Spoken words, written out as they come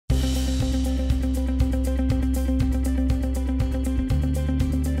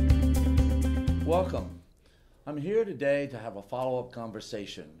welcome. I'm here today to have a follow-up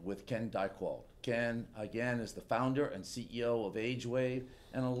conversation with Ken Dychtwald. Ken, again, is the founder and CEO of AgeWave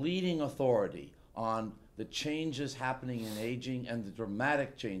and a leading authority on the changes happening in aging and the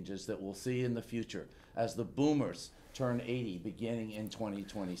dramatic changes that we'll see in the future as the boomers turn 80 beginning in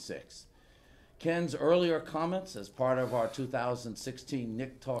 2026. Ken's earlier comments as part of our 2016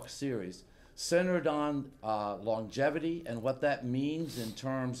 NIC Talk series centered on longevity and what that means in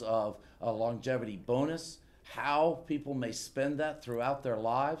terms of a longevity bonus, how people may spend that throughout their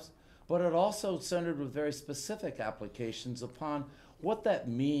lives, but it also centered with very specific applications upon what that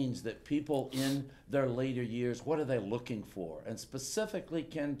means that people in their later years, what are they looking for? And specifically,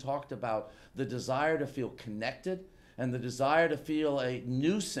 Ken talked about the desire to feel connected and the desire to feel a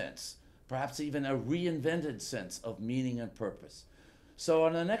new sense, perhaps even a reinvented sense of meaning and purpose. So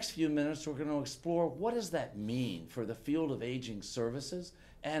in the next few minutes, we're going to explore what does that mean for the field of aging services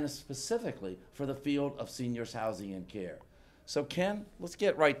and specifically for the field of seniors housing and care. So Ken, let's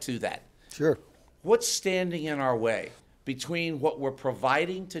get right to that. Sure. What's standing in our way between what we're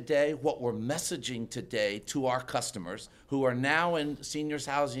providing today, what we're messaging today to our customers who are now in seniors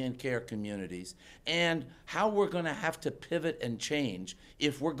housing and care communities, and how we're going to have to pivot and change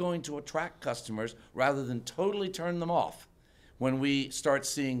if we're going to attract customers rather than totally turn them off when we start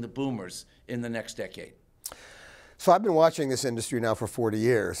seeing the boomers in the next decade? So I've been watching this industry now for 40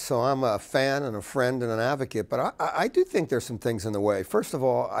 years, so I'm a fan and a friend and an advocate, but I do think there's some things in the way. First of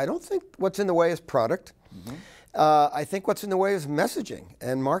all, I don't think what's in the way is product. I think what's in the way is messaging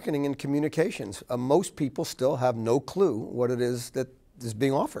and marketing and communications. Most people still have no clue what it is that is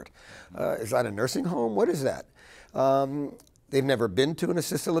being offered. Is that a nursing home? What is that? They've never been to an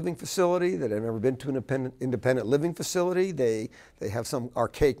assisted living facility. They've never been to an independent living facility. They have some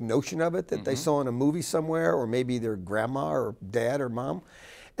archaic notion of it that they saw in a movie somewhere, or maybe their grandma or dad or mom.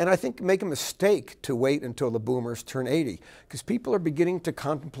 And I think make a mistake to wait until the boomers turn 80, because people are beginning to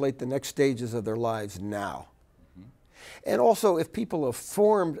contemplate the next stages of their lives now. And also, if people have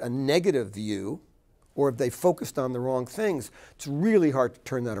formed a negative view, or if they focused on the wrong things, it's really hard to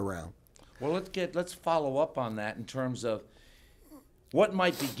turn that around. Well, let's follow up on that in terms of what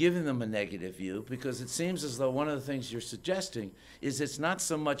might be giving them a negative view, because it seems as though one of the things you're suggesting is it's not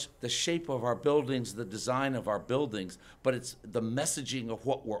so much the shape of our buildings, the design of our buildings, but it's the messaging of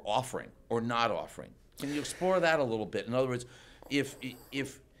what we're offering or not offering. Can you explore that a little bit? In other words, if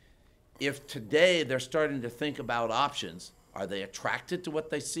today they're starting to think about options, are they attracted to what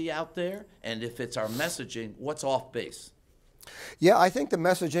they see out there? And if it's our messaging, what's off base? Yeah, I think the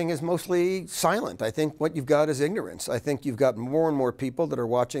messaging is mostly silent. I think what you've got is ignorance. I think you've got more and more people that are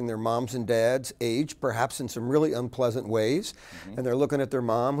watching their moms and dads age, perhaps in some really unpleasant ways, and they're looking at their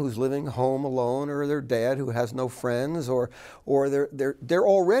mom who's living home alone, or their dad who has no friends, or they're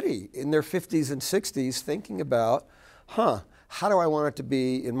already in their 50s and 60s thinking about, how do I want it to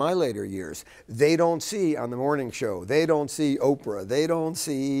be in my later years? They don't see on the morning show, they don't see Oprah, they don't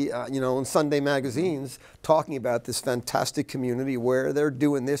see, in Sunday magazines talking about this fantastic community where they're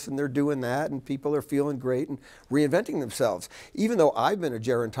doing this and they're doing that and people are feeling great and reinventing themselves. Even though I've been a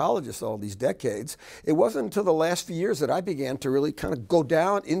gerontologist all these decades, it wasn't until the last few years that I began to really kind of go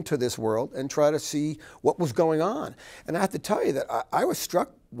down into this world and try to see what was going on. And I have to tell you that I was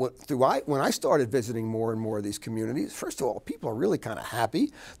struck when I started visiting more and more of these communities. First of all, people are really kind of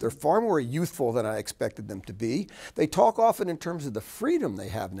happy. They're far more youthful than I expected them to be. They talk often in terms of the freedom they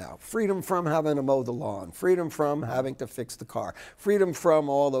have now. Freedom from having to mow the lawn, freedom from having to fix the car, freedom from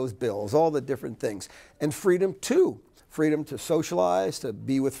all those bills, all the different things, and freedom too. Freedom to socialize, to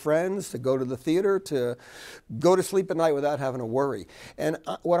be with friends, to go to the theater, to go to sleep at night without having to worry. And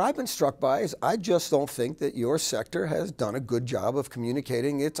what I've been struck by is I just don't think that your sector has done a good job of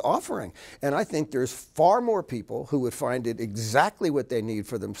communicating its offering. And I think there's far more people who would find it exactly what they need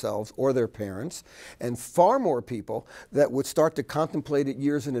for themselves or their parents, and far more people that would start to contemplate it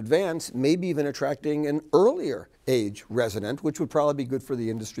years in advance, maybe even attracting an earlier age resident, which would probably be good for the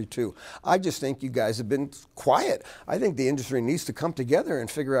industry too. I just think you guys have been quiet. I think the industry needs to come together and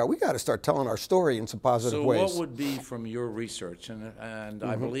figure out we got to start telling our story in some positive ways. So what would be from your research, and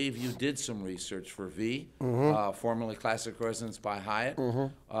I believe you did some research for V, formerly Classic Residence by Hyatt,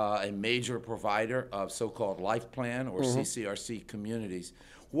 a major provider of so-called life plan or CCRC communities.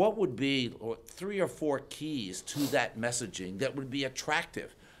 What would be 3 or 4 keys to that messaging that would be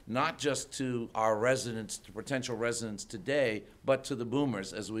attractive, not just to our residents, to potential residents today, but to the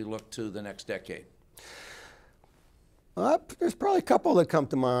boomers as we look to the next decade? There's probably a couple that come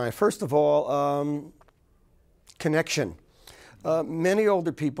to mind. First of all, connection. Many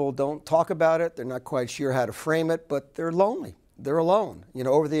older people don't talk about it. They're not quite sure how to frame it, but they're lonely. they're alone. You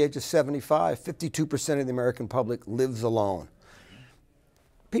know, over the age of 75, 52% of the American public lives alone.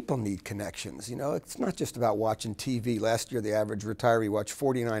 People need connections. You know, it's not just about watching TV. Last year, the average retiree watched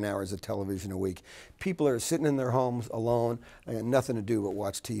 49 hours of television a week. People are sitting in their homes alone and got nothing to do but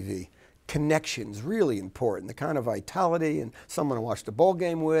watch TV. Connections, really important. The kind of vitality and someone to watch the ball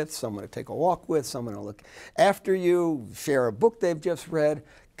game with, someone to take a walk with, someone to look after you, share a book they've just read.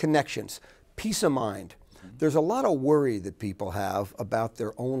 Connections. Peace of mind. There's a lot of worry that people have about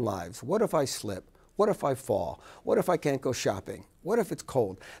their own lives. What if I slip? What if I fall? What if I can't go shopping? What if it's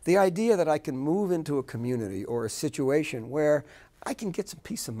cold? The idea that I can move into a community or a situation where I can get some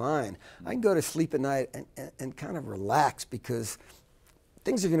peace of mind. I can go to sleep at night and kind of relax because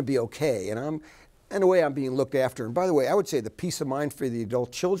things are going to be okay. And in a way, I'm being looked after. And by the way, I would say the peace of mind for the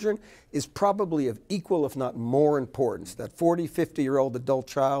adult children is probably of equal, if not more importance. That 40, 50-year-old adult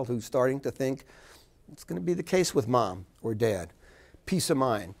child who's starting to think, it's going to be the case with mom or dad. Peace of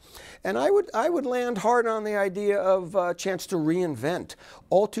mind. And I would land hard on the idea of a chance to reinvent.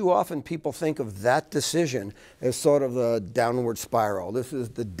 All too often people think of that decision as sort of the downward spiral. This is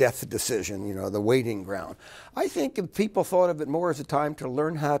the death decision, you know, the waiting ground. I think if people thought of it more as a time to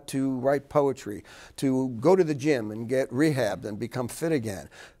learn how to write poetry, to go to the gym and get rehabbed and become fit again,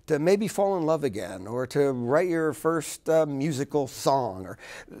 to maybe fall in love again, or to write your first musical song. Or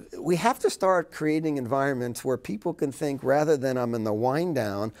we have to start creating environments where people can think, rather than I'm in the wind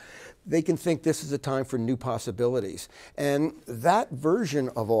down, they can think this is a time for new possibilities. And that version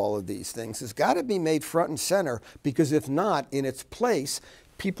of all of these things has got to be made front and center, because if not, in its place,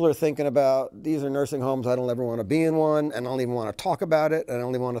 people are thinking about, these are nursing homes, I don't ever want to be in one, and I don't even want to talk about it, and I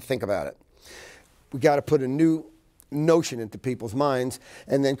don't even want to think about it. We got to put a new notion into people's minds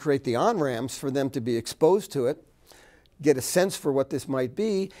and then create the on-ramps for them to be exposed to it, get a sense for what this might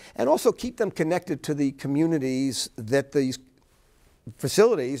be, and also keep them connected to the communities that these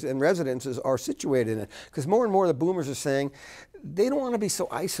facilities and residences are situated in. Because more and more the boomers are saying they don't want to be so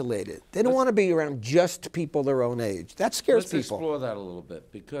isolated. They don't want to be around just people their own age. That scares people. Let's explore that a little bit,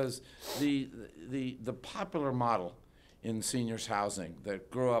 because the popular model in seniors housing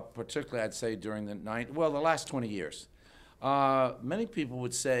that grew up, particularly I'd say during the last 20 years. Many people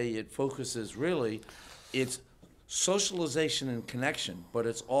would say it focuses really, it's socialization and connection, but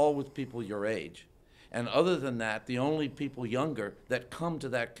it's all with people your age. And other than that, the only people younger that come to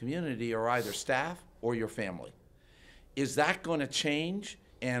that community are either staff or your family. Is that going to change?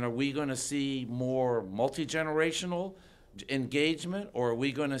 And are we going to see more multi-generational engagement, or are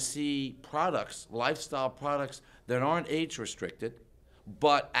we going to see products, lifestyle products, that aren't age restricted,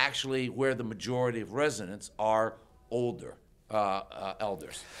 but actually where the majority of residents are older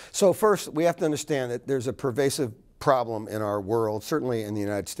elders? So first, we have to understand that there's a pervasive problem in our world, certainly in the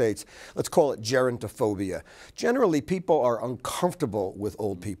United States. Let's call it gerontophobia. Generally, people are uncomfortable with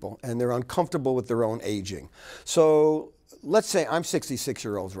old people, and they're uncomfortable with their own aging. So let's say I'm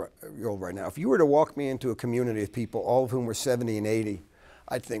 66-year-old right now. If you were to walk me into a community of people, all of whom were 70 and 80,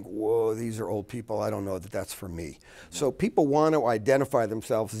 I'd think, whoa, these are old people. I don't know that that's for me. So people want to identify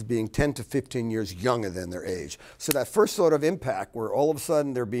themselves as being 10 to 15 years younger than their age. So that first sort of impact where all of a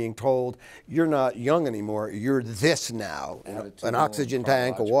sudden they're being told, you're not young anymore, you're this now. An oxygen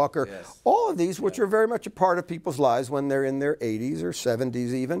tank, a walker, yes. All of these, which are very much a part of people's lives when they're in their 80s or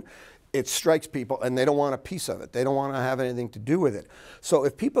 70s even. It strikes people and they don't want a piece of it. They don't want to have anything to do with it. So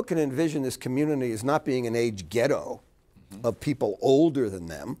if people can envision this community as not being an age ghetto, of people older than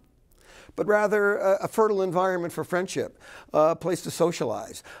them, but rather a fertile environment for friendship, a place to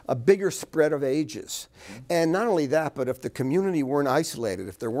socialize, a bigger spread of ages. And not only that, but if the community weren't isolated,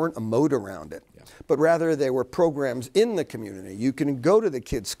 if there weren't a moat around it, but rather there were programs in the community. You can go to the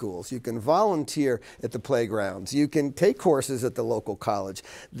kids' schools, you can volunteer at the playgrounds, you can take courses at the local college,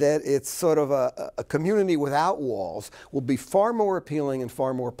 that it's sort of a community without walls will be far more appealing and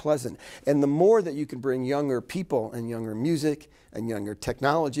far more pleasant. And the more that you can bring younger people and younger music and younger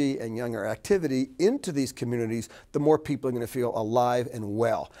technology and younger activity into these communities, the more people are going to feel alive and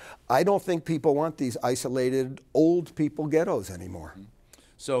well. I don't think people want these isolated old people ghettos anymore.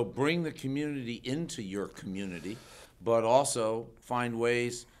 So bring the community into your community, but also find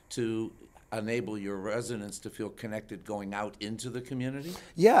ways to enable your residents to feel connected going out into the community?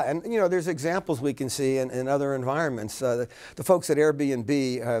 Yeah, and you know, there's examples we can see in other environments. The folks at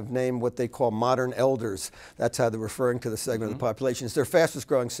Airbnb have named what they call modern elders. That's how they're referring to the segment of the population. It's their fastest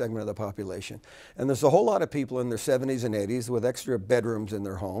growing segment of the population. And there's a whole lot of people in their 70s and 80s with extra bedrooms in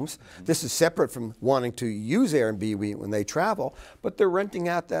their homes. This is separate from wanting to use Airbnb when they travel, but they're renting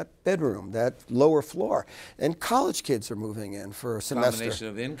out that bedroom, that lower floor. And college kids are moving in for a semester. Combination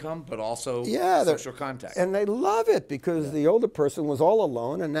of income, but also social contact. And they love it because the older person was all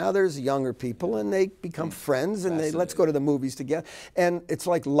alone, and now there's younger people, and they become friends, and let's go to the movies together. And it's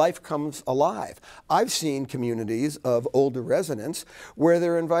like life comes alive. I've seen communities of older residents where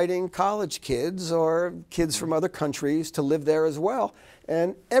they're inviting college kids or kids from other countries to live there as well.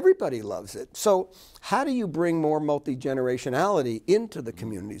 And everybody loves it. So how do you bring more multi-generationality into the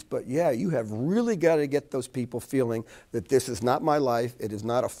communities? But yeah, you have really got to get those people feeling that this is not my life, it is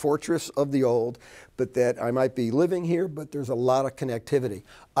not a fortress of the old, but that I might be living here, but there's a lot of connectivity.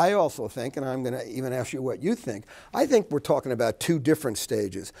 I also think, and I'm going to even ask you what you think, I think we're talking about two different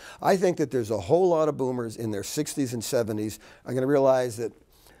stages. I think that there's a whole lot of boomers in their 60s and 70s are going to realize that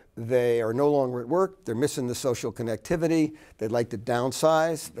they are no longer at work, they're missing the social connectivity, they'd like to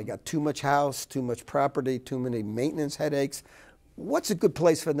downsize, they got too much house, too much property, too many maintenance headaches. What's a good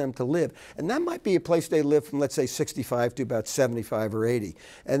place for them to live? And that might be a place they live from, let's say, 65 to about 75 or 80.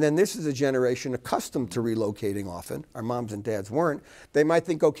 And then this is a generation accustomed to relocating often. Our moms and dads weren't. They might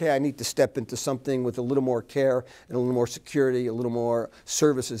think, okay, I need to step into something with a little more care and a little more security, a little more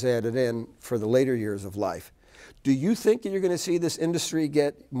services added in for the later years of life. Do you think that you're going to see this industry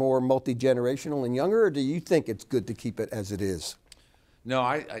get more multi-generational and younger, or do you think it's good to keep it as it is?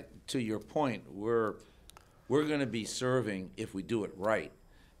 No, to your point, we're going to be serving, if we do it right,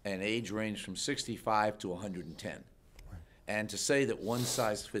 an age range from 65 to 110. Right. And to say that one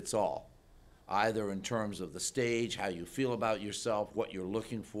size fits all, either in terms of the stage, how you feel about yourself, what you're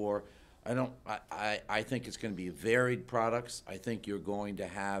looking for, I think it's going to be varied products. I think you're going to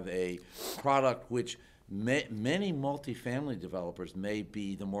have a product which many multifamily developers may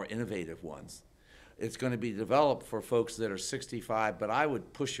be the more innovative ones. It's going to be developed for folks that are 65, but I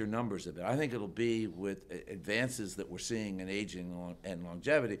would push your numbers a bit. I think it'll be, with advances that we're seeing in aging and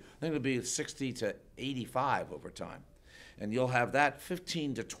longevity, I think it'll be 60 to 85 over time. And you'll have that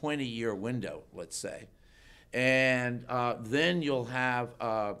 15 to 20 year window, let's say. And then you'll have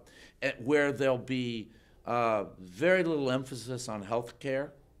where there'll be very little emphasis on health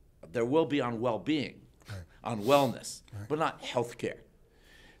care. There will be on well-being, on wellness, but not health care.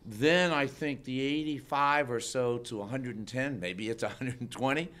 Then I think the 85 or so to 110, maybe it's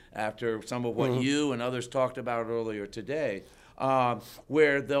 120 after some of what you and others talked about earlier today,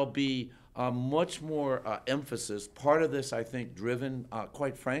 where there'll be much more emphasis. Part of this, I think, driven,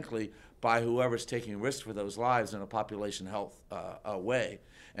 quite frankly, by whoever's taking risks for those lives in a population health way.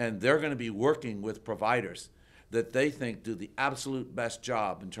 And they're going to be working with providers that they think do the absolute best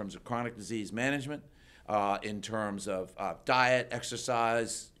job in terms of chronic disease management, in terms of diet,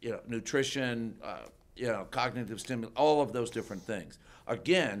 exercise, nutrition, cognitive stimulation, all of those different things.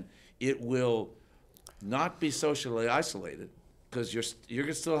 Again, it will not be socially isolated because you're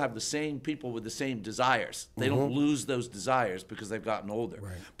going to still have the same people with the same desires. They don't lose those desires because they've gotten older.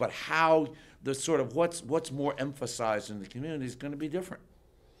 Right. But how the sort of what's more emphasized in the community is going to be different.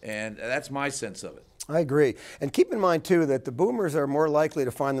 And that's my sense of it. I agree. And keep in mind, too, that the boomers are more likely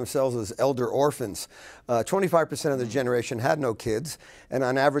to find themselves as elder orphans. 25% of the generation had no kids, and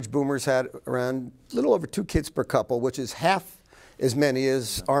on average, boomers had around a little over 2 kids per couple, which is half as many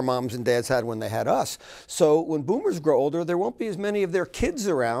as our moms and dads had when they had us. So when boomers grow older, there won't be as many of their kids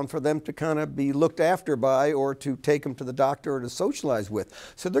around for them to kind of be looked after by or to take them to the doctor or to socialize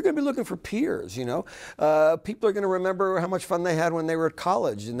with. So they're going to be looking for peers, People are going to remember how much fun they had when they were at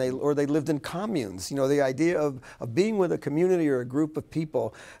college or they lived in communes. The idea of being with a community or a group of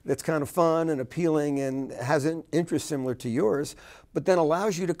people that's kind of fun and appealing and has an interest similar to yours, but then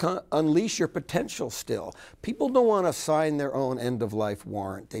allows you to unleash your potential still. People don't want to sign their own end-of-life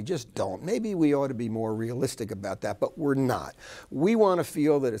warrant. They just don't. Maybe we ought to be more realistic about that, but we're not. We want to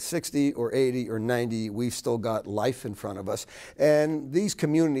feel that at 60 or 80 or 90, we've still got life in front of us. And these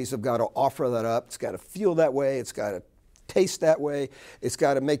communities have got to offer that up. It's got to feel that way. It's got to taste that way. It's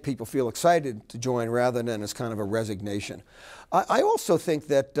got to make people feel excited to join rather than as kind of a resignation. I also think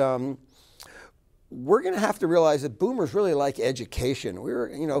that we're going to have to realize that boomers really like education.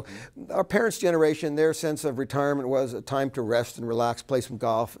 Our parents' generation, their sense of retirement was a time to rest and relax, play some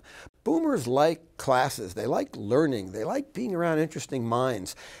golf. Boomers like classes. They like learning. They like being around interesting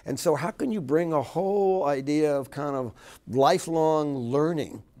minds. And so how can you bring a whole idea of kind of lifelong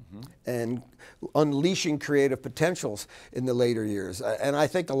learning and unleashing creative potentials in the later years? And I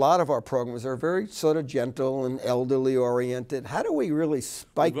think a lot of our programs are very sort of gentle and elderly oriented. How do we really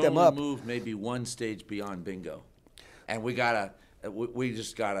spike them up? We've only moved maybe one stage beyond bingo. And we got to We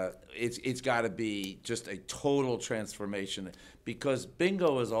just gotta, it's gotta be just a total transformation, because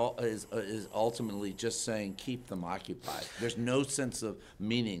bingo is ultimately just saying keep them occupied. There's no sense of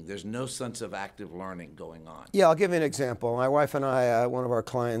meaning. There's no sense of active learning going on. Yeah, I'll give you an example. My wife and I, one of our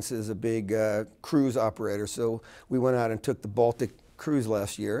clients is a big cruise operator, so we went out and took the Baltic cruise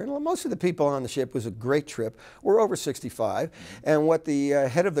last year, and most of the people on the ship, was a great trip. We're over 65, and what the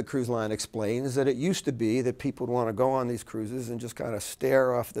head of the cruise line explained is that it used to be that people would want to go on these cruises and just kind of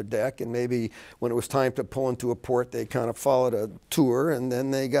stare off the deck, and maybe when it was time to pull into a port, they kind of followed a tour, and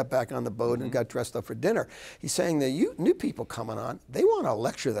then they got back on the boat and got dressed up for dinner. He's saying the new people coming on, they want to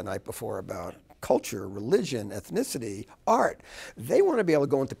lecture the night before about culture, religion, ethnicity, art. They want to be able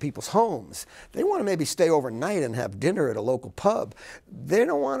to go into people's homes. They want to maybe stay overnight and have dinner at a local pub. They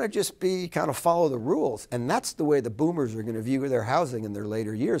don't want to just be kind of follow the rules. And that's the way the boomers are going to view their housing in their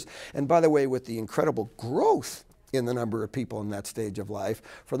later years. And by the way, with the incredible growth in the number of people in that stage of life,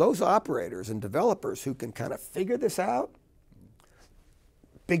 for those operators and developers who can kind of figure this out,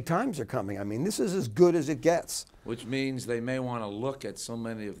 big times are coming. I mean, this is as good as it gets. Which means they may want to look at so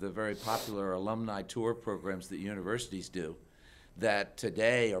many of the very popular alumni tour programs that universities do, that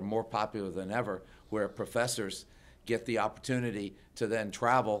today are more popular than ever, where professors get the opportunity to then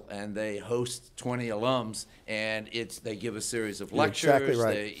travel and they host 20 alums, and they give a series of lectures. You're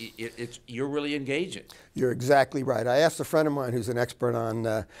exactly right. You're really engaging. You're exactly right. I asked a friend of mine who's an expert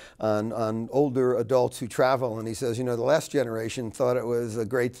on older adults who travel, and he says, the last generation thought it was a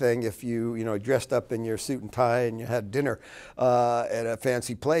great thing if you dressed up in your suit and tie and you had dinner at a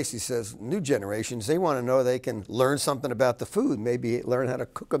fancy place. He says, new generations, they want to know they can learn something about the food, maybe learn how to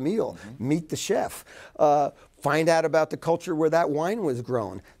cook a meal, meet the chef, find out about the culture where that wine was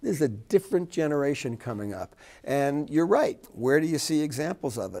grown. There's a different generation coming up. And you're right. Where do you see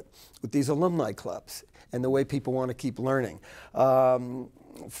examples of it? With these alumni clubs and the way people want to keep learning.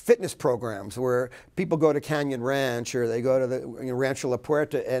 Fitness programs where people go to Canyon Ranch, or they go to the Rancho La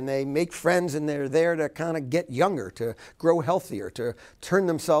Puerta, and they make friends, and they're there to kind of get younger, to grow healthier, to turn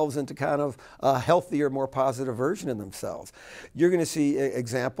themselves into kind of a healthier, more positive version of themselves. You're going to see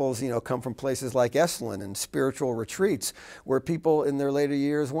examples, come from places like Esalen and spiritual retreats, where people in their later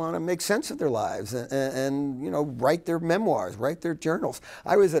years want to make sense of their lives and write their memoirs, write their journals.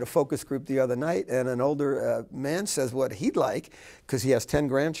 I was at a focus group the other night, and an older man says what he'd like, because he has 10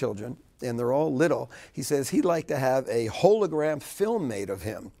 grandchildren, and they're all little. He says he'd like to have a hologram film made of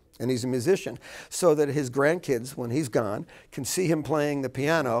him, and he's a musician, so that his grandkids, when he's gone, can see him playing the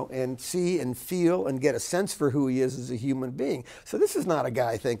piano and see and feel and get a sense for who he is as a human being. So this is not a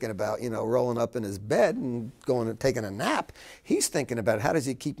guy thinking about, rolling up in his bed and going and taking a nap. He's thinking about how does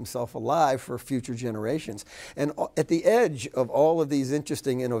he keep himself alive for future generations. And at the edge of all of these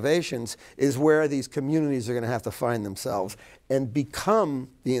interesting innovations is where these communities are going to have to find themselves and become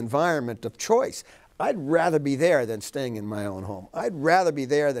the environment of choice. I'd rather be there than staying in my own home. I'd rather be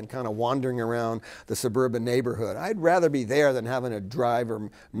there than kind of wandering around the suburban neighborhood. I'd rather be there than having to drive or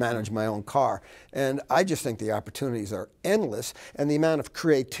manage my own car. And I just think the opportunities are endless, and the amount of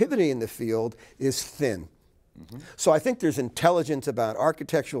creativity in the field is thin. So I think there's intelligence about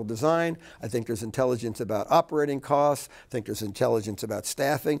architectural design. I think there's intelligence about operating costs. I think there's intelligence about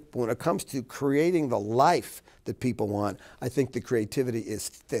staffing. But when it comes to creating the life that people want, I think the creativity is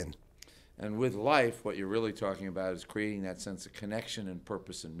thin. And with life, what you're really talking about is creating that sense of connection and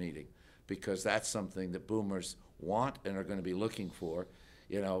purpose and meaning, because that's something that boomers want and are going to be looking for.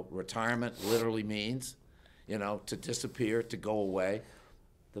 Retirement literally means, to disappear, to go away.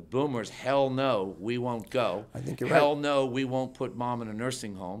 The boomers, hell no, we won't go. I think you're hell right. no, we won't put mom in a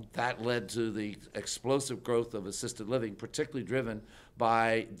nursing home. That led to the explosive growth of assisted living, particularly driven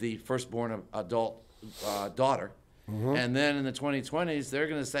by the firstborn adult daughter. And then in the 2020s, they're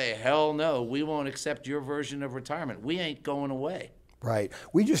going to say, hell no, we won't accept your version of retirement. We ain't going away. Right.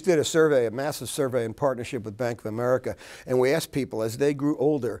 We just did a survey, a massive survey in partnership with Bank of America, and we asked people as they grew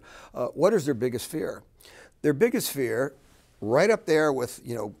older, what is their biggest fear? Their biggest fear, right up there with,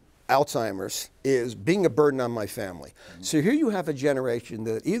 Alzheimer's, is being a burden on my family. So here you have a generation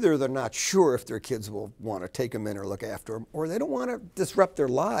that either they're not sure if their kids will want to take them in or look after them, or they don't want to disrupt their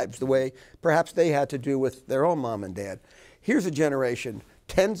lives the way perhaps they had to do with their own mom and dad. Here's a generation,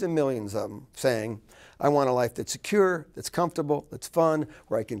 tens of millions of them, saying, I want a life that's secure, that's comfortable, that's fun,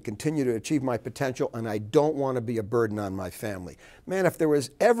 where I can continue to achieve my potential, and I don't want to be a burden on my family. Man, if there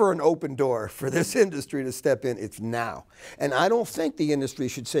was ever an open door for this industry to step in, it's now. And I don't think the industry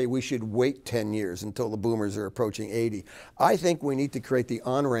should say we should wait 10 years until the boomers are approaching 80. I think we need to create the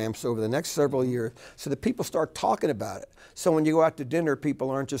on-ramps over the next several years so that people start talking about it. So when you go out to dinner, people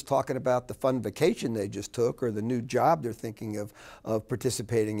aren't just talking about the fun vacation they just took or the new job they're thinking of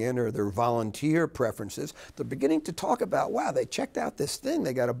participating in or their volunteer preferences. They're beginning to talk about, wow, they checked out this thing.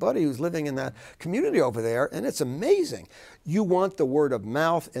 They got a buddy who's living in that community over there, and it's amazing. You want the word of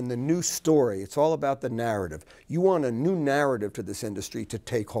mouth and the new story. It's all about the narrative. You want a new narrative to this industry to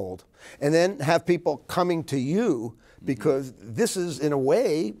take hold. And then have people coming to you because this is, in a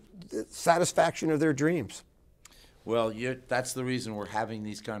way, the satisfaction of their dreams. Well, that's the reason we're having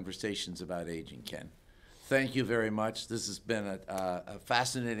these conversations about aging, Ken. Thank you very much. This has been a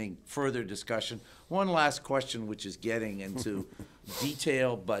fascinating further discussion. One last question, which is getting into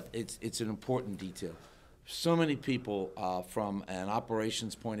detail, but it's an important detail. So many people, from an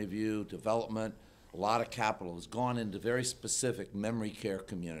operations point of view, development, a lot of capital has gone into very specific memory care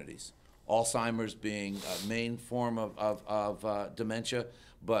communities. Alzheimer's being a main form of dementia,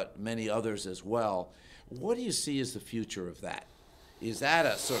 but many others as well. What do you see as the future of that? Is that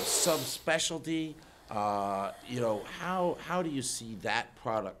a sort of subspecialty? You know, how do you see that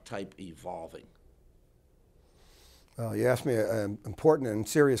product type evolving? Well, you asked me an important and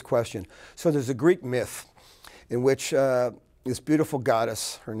serious question. So there's a Greek myth in which this beautiful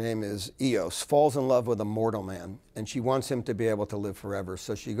goddess, her name is Eos, falls in love with a mortal man, and she wants him to be able to live forever.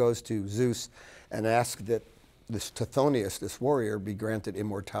 So she goes to Zeus and asks that this Tithonius, this warrior, be granted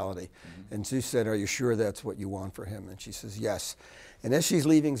immortality. And Zeus said, are you sure that's what you want for him? And she says, yes. And as she's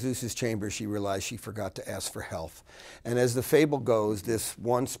leaving Zeus's chamber, she realized she forgot to ask for health. And as the fable goes, this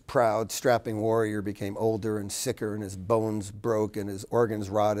once proud, strapping warrior became older and sicker, and his bones broke, and his organs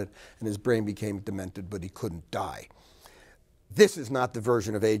rotted, and his brain became demented, but he couldn't die. This is not the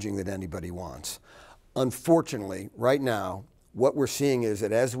version of aging that anybody wants. Unfortunately, right now, what we're seeing is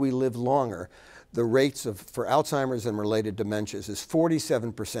that as we live longer, the rates for Alzheimer's and related dementias is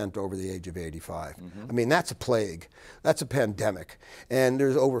 47% over the age of 85. I mean, that's a plague. That's a pandemic. And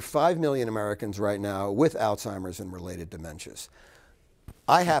there's over 5 million Americans right now with Alzheimer's and related dementias.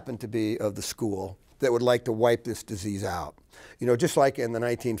 I happen to be of the school that would like to wipe this disease out. You know, just like in the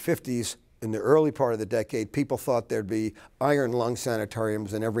 1950s, in the early part of the decade, people thought there'd be iron lung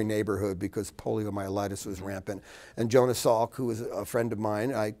sanitariums in every neighborhood because poliomyelitis was rampant. And Jonas Salk, who was a friend of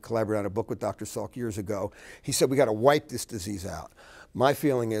mine, I collaborated on a book with Dr. Salk years ago, he said, we got to wipe this disease out. My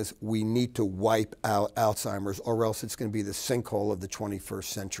feeling is we need to wipe out Alzheimer's, or else it's going to be the sinkhole of the 21st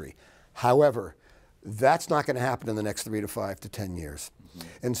century. However, that's not going to happen in the next 3 to 5 to 10 years.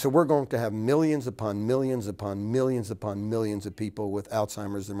 And so we're going to have millions upon millions upon millions upon millions of people with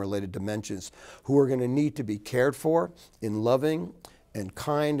Alzheimer's and related dementias who are going to need to be cared for in loving and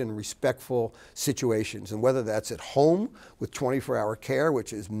kind and respectful situations. And whether that's at home with 24-hour care,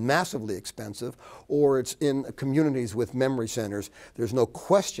 which is massively expensive, or it's in communities with memory centers, there's no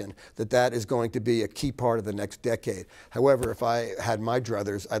question that that is going to be a key part of the next decade. However, if I had my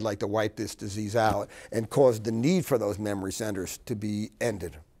druthers, I'd like to wipe this disease out and cause the need for those memory centers to be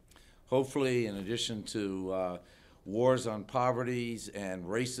ended. Hopefully, in addition to wars on poverty and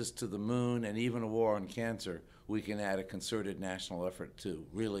races to the moon and even a war on cancer, we can add a concerted national effort to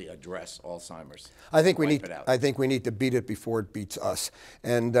really address Alzheimer's. I think we need to beat it before it beats us.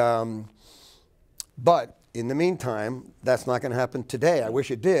 And but in the meantime, that's not going to happen today. I wish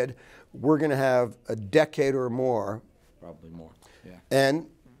it did. We're going to have a decade or more. Probably more. Yeah. And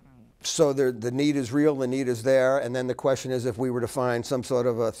so the need is real, the need is there, and then the question is, if we were to find some sort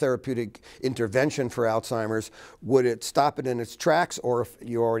of a therapeutic intervention for Alzheimer's, would it stop it in its tracks, or if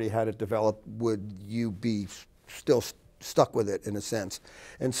you already had it developed, would you be still stuck with it in a sense?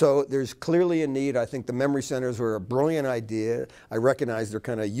 And so there's clearly a need. I think the memory centers were a brilliant idea. I recognize they're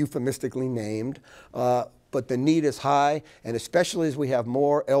kind of euphemistically named, but the need is high, and especially as we have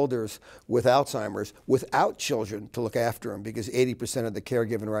more elders with Alzheimer's without children to look after them, because 80% of the care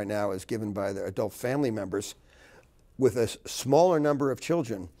given right now is given by their adult family members. With a smaller number of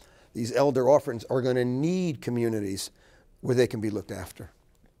children, these elder orphans are going to need communities where they can be looked after.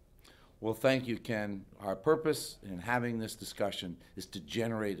 Well, thank you, Ken. Our purpose in having this discussion is to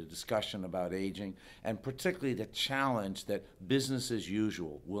generate a discussion about aging, and particularly the challenge that business as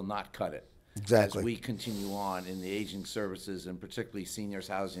usual will not cut it. Exactly. As we continue on in the aging services and particularly seniors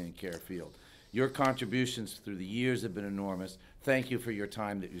housing and care field. Your contributions through the years have been enormous. Thank you for your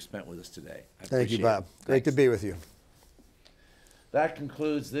time that you spent with us today. Thank you, Bob. Great to be with you. That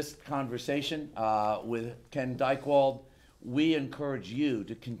concludes this conversation with Ken Dychtwald. We encourage you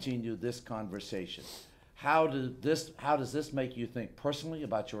to continue this conversation. How does this make you think personally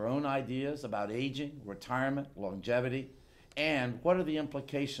about your own ideas about aging, retirement, longevity, and what are the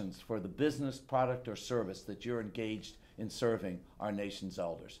implications for the business, product, or service that you're engaged in serving our nation's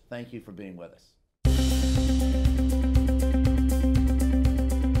elders? Thank you for being with us.